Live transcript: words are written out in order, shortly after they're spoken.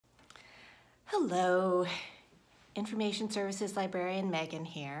Hello, Information Services Librarian Megan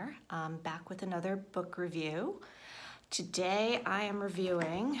here. I'm back with another book review. Today I am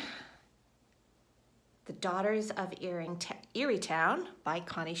reviewing The Daughters of Erietown by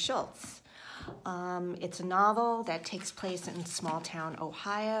Connie Schultz. It's a novel that takes place in small town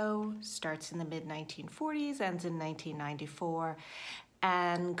Ohio, starts in the mid-1940s, ends in 1994.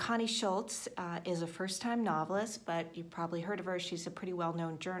 And Connie Schultz is a first-time novelist, but you've probably heard of her. She's a pretty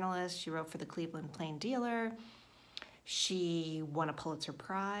well-known journalist. She wrote for the Cleveland Plain Dealer. She won a Pulitzer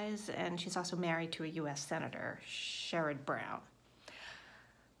Prize, and she's also married to a U.S. Senator, Sherrod Brown.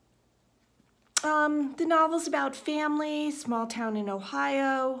 The novel's about family, small town in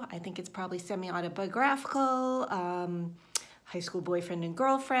Ohio. I think it's probably semi-autobiographical. High school boyfriend and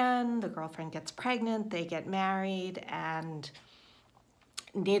girlfriend. The girlfriend gets pregnant, they get married, and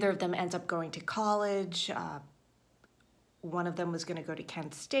neither of them ends up going to college. One of them was going to go to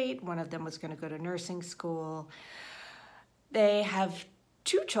Kent State. One of them was going to go to nursing school. They have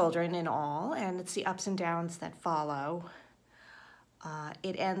 2 children in all, and it's the ups and downs that follow.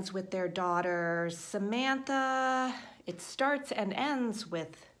 It ends with their daughter, Samantha. It starts and ends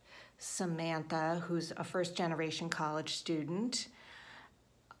with Samantha, who's a first-generation college student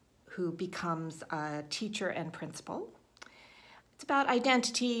who becomes a teacher and principal. It's about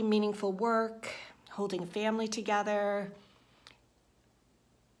identity, meaningful work, holding a family together,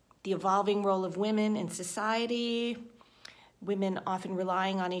 the evolving role of women in society, women often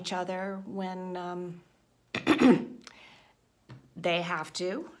relying on each other when they have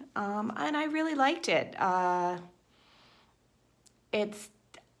to, and I really liked it. It's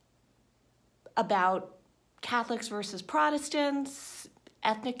about Catholics versus Protestants,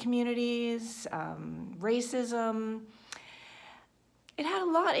 ethnic communities, racism. It had a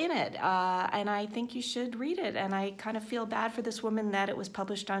lot in it, and I think you should read it. And I kind of feel bad for this woman that it was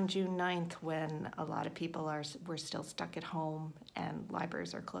published on June 9th when a lot of people were still stuck at home and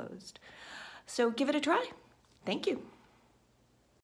libraries are closed. So give it a try. Thank you.